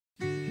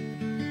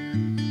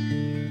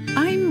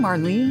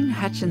Marlene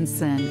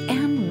Hutchinson,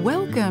 and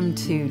welcome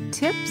to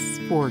Tips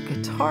for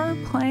Guitar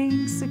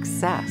Playing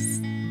Success.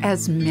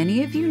 As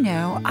many of you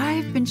know,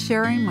 I've been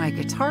sharing my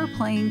guitar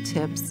playing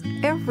tips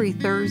every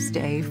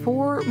Thursday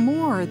for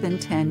more than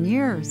 10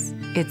 years.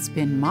 It's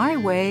been my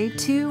way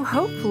to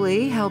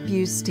hopefully help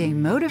you stay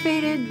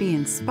motivated, be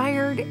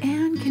inspired,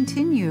 and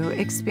continue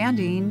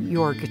expanding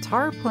your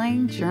guitar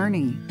playing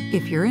journey.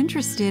 If you're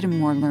interested in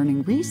more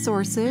learning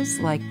resources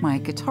like my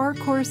guitar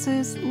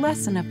courses,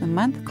 Lesson of the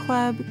Month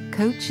Club,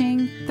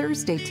 coaching,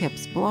 Thursday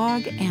Tips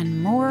blog,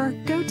 and more,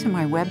 go to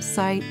my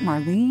website,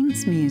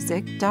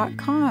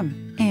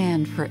 marlenesmusic.com.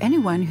 And for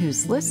anyone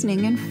who's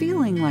listening and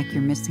feeling like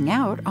you're missing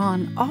out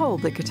on all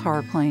the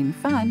guitar playing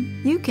fun,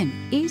 you can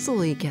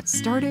easily get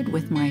started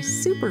with my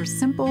super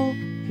simple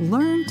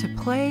Learn to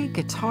Play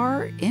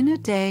Guitar in a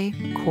Day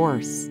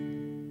course.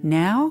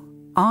 Now,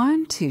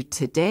 on to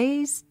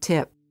today's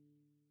tip.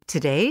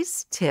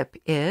 Today's tip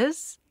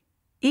is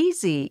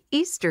easy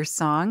Easter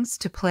songs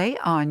to play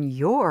on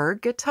your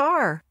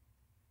guitar.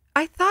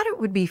 I thought it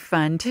would be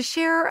fun to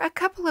share a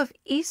couple of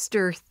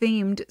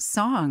Easter-themed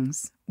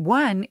songs.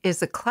 One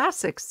is a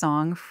classic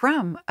song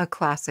from a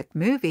classic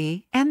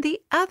movie, and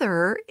the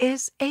other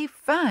is a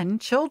fun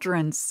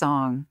children's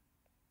song.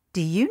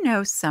 Do you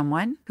know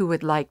someone who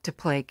would like to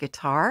play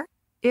guitar?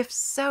 If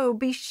so,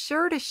 be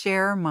sure to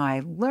share my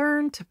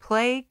Learn to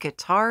Play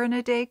Guitar in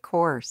a Day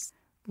course.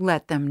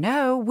 Let them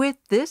know with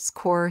this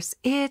course,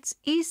 it's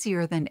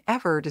easier than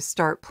ever to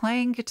start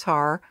playing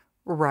guitar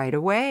right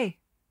away.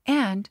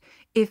 And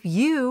if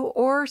you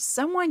or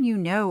someone you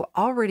know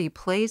already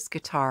plays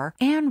guitar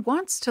and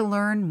wants to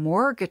learn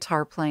more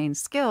guitar playing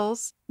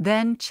skills,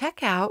 then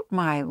check out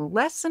my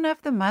Lesson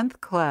of the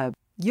Month Club.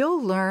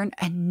 You'll learn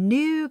a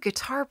new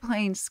guitar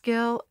playing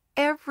skill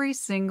every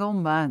single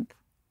month.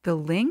 The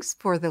links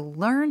for the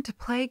Learn to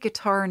Play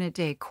Guitar in a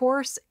Day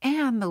course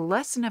and the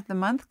Lesson of the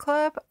Month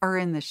Club are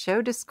in the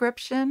show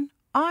description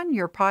on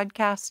your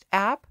podcast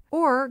app,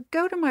 or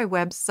go to my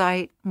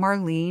website,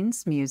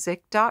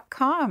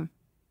 marlenesmusic.com.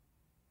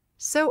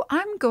 So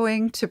I'm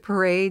going to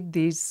parade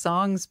these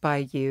songs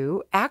by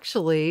you.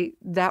 Actually,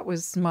 that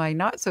was my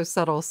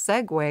not-so-subtle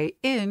segue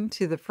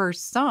into the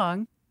first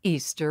song,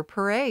 Easter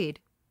Parade.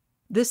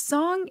 The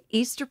song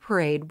Easter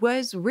Parade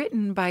was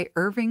written by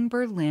Irving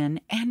Berlin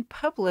and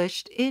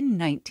published in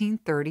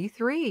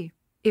 1933.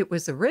 It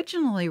was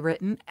originally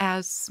written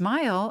as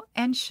Smile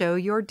and Show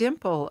Your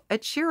Dimple, a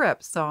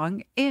cheer-up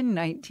song, in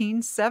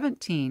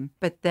 1917.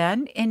 But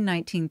then, in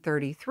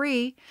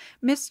 1933,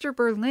 Mr.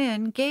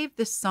 Berlin gave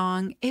the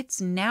song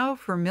its now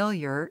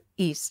familiar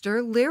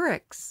Easter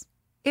lyrics.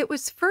 It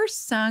was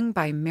first sung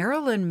by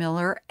Marilyn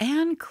Miller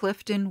and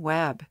Clifton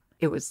Webb.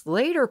 It was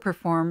later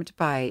performed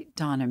by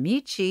Don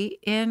Amici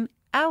in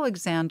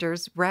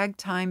Alexander's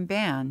Ragtime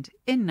Band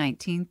in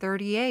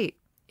 1938.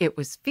 It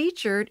was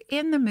featured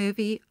in the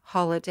movie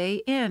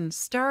Holiday Inn,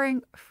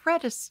 starring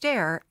Fred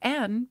Astaire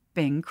and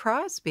Bing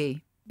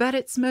Crosby. But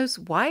it's most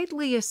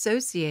widely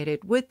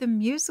associated with the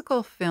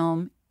musical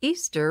film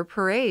Easter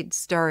Parade,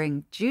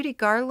 starring Judy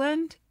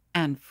Garland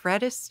and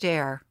Fred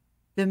Astaire.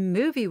 The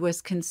movie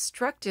was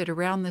constructed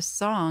around the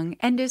song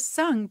and is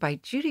sung by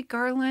Judy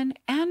Garland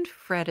and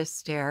Fred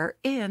Astaire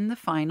in the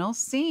final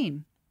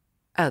scene.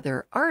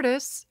 Other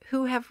artists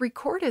who have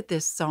recorded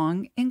this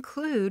song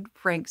include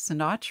Frank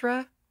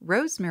Sinatra,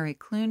 Rosemary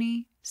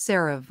Clooney,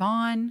 Sarah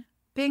Vaughan,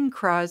 Bing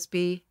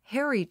Crosby,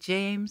 Harry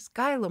James,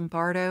 Guy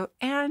Lombardo,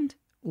 and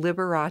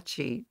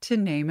Liberace, to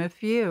name a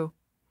few.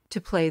 To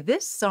play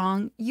this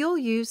song, you'll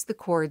use the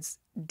chords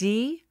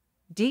D,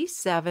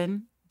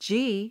 D7,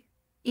 G,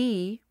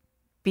 E,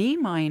 B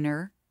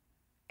minor,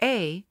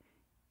 A,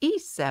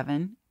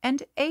 E7,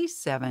 and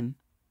A7.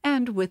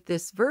 And with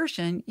this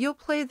version, you'll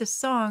play the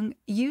song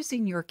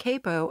using your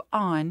capo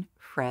on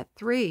fret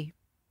 3.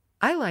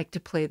 I like to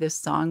play this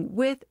song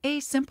with a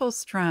simple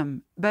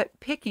strum, but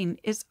picking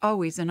is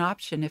always an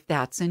option if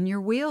that's in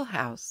your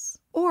wheelhouse.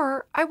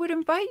 Or I would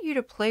invite you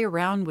to play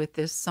around with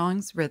this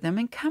song's rhythm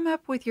and come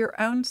up with your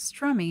own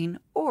strumming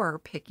or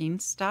picking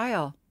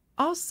style.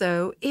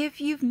 Also,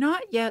 if you've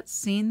not yet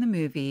seen the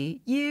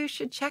movie, you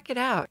should check it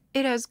out.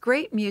 It has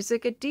great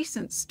music, a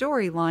decent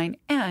storyline,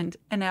 and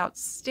an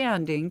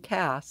outstanding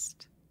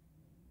cast.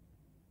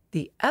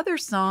 The other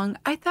song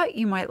I thought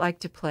you might like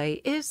to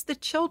play is the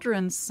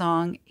children's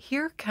song,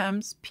 Here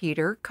Comes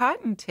Peter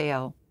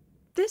Cottontail.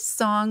 This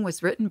song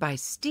was written by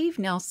Steve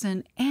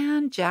Nelson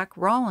and Jack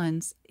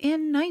Rollins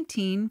in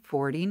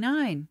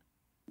 1949.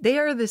 They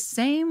are the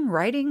same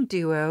writing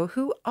duo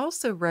who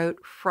also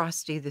wrote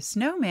Frosty the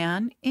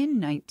Snowman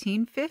in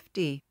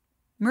 1950.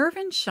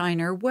 Mervyn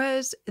Shiner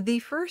was the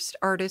first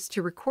artist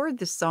to record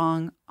the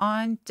song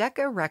on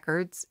Decca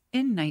Records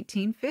in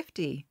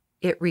 1950.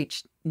 It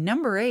reached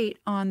number 8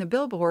 on the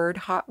Billboard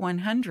Hot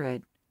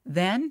 100.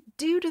 Then,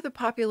 due to the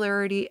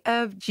popularity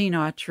of Gene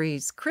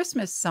Autry's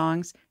Christmas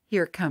songs,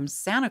 Here Comes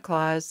Santa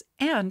Claus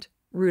and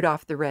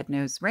Rudolph the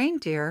Red-Nosed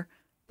Reindeer,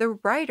 the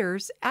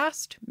writers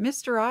asked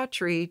Mr.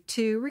 Autry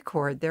to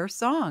record their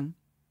song.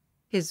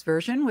 His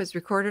version was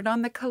recorded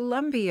on the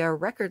Columbia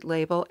record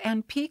label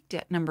and peaked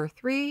at number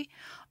 3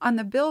 on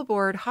the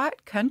Billboard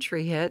Hot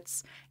Country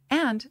Hits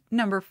and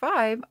number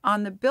 5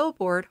 on the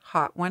Billboard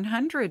Hot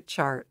 100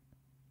 chart.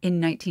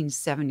 In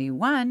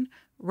 1971,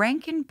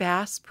 Rankin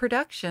Bass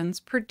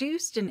Productions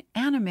produced an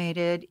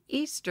animated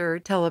Easter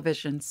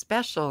television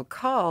special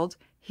called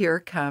Here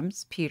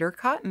Comes Peter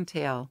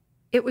Cottontail.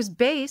 It was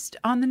based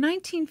on the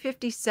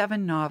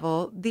 1957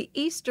 novel The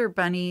Easter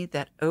Bunny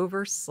That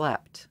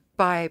Overslept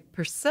by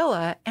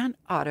Priscilla and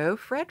Otto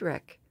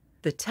Frederick.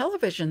 The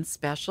television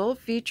special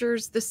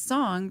features the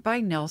song by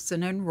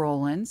Nelson and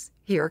Rollins,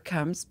 Here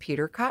Comes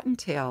Peter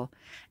Cottontail,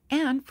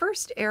 and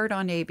first aired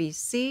on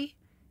ABC,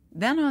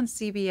 then on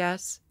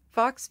CBS,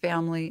 Fox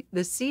Family,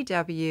 the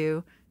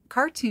CW,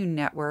 Cartoon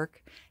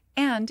Network,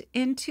 and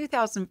in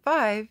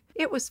 2005,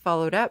 it was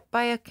followed up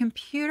by a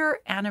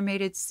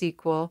computer-animated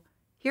sequel,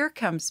 Here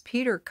Comes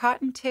Peter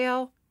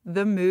Cottontail,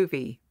 the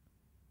movie.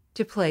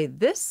 To play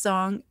this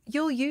song,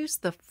 you'll use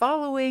the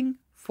following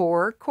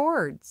 4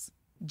 chords: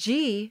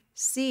 G,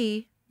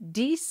 C,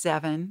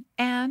 D7,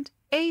 and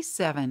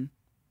A7.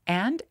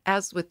 And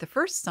as with the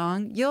first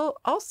song, you'll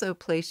also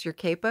place your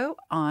capo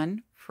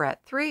on fret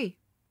 3.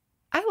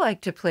 I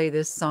like to play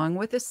this song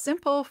with a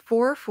simple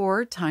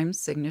 4/4 time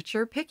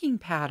signature picking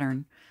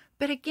pattern.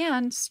 But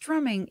again,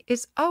 strumming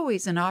is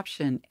always an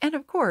option, and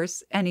of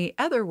course, any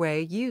other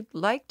way you'd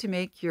like to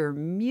make your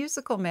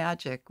musical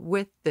magic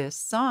with this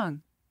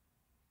song.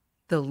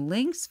 The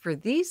links for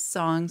these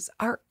songs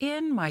are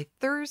in my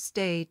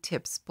Thursday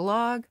Tips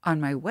blog on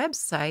my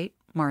website,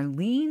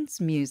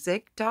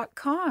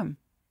 marlenesmusic.com.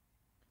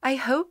 I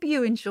hope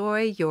you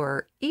enjoy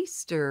your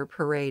Easter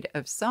parade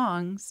of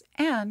songs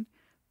and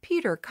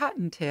Peter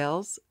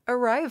Cottontail's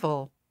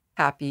arrival.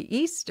 Happy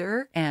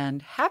Easter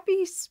and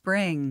happy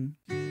spring!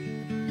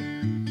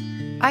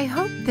 I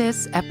hope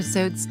this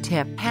episode's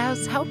tip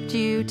has helped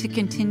you to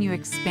continue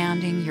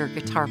expanding your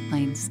guitar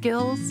playing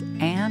skills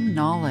and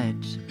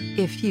knowledge.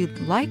 If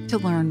you'd like to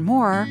learn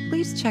more,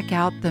 please check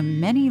out the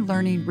many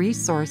learning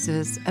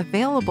resources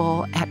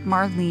available at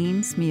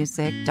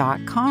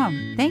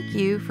marlenesmusic.com. Thank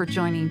you for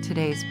joining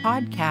today's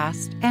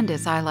podcast, and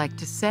as I like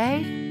to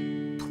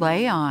say,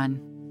 play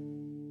on.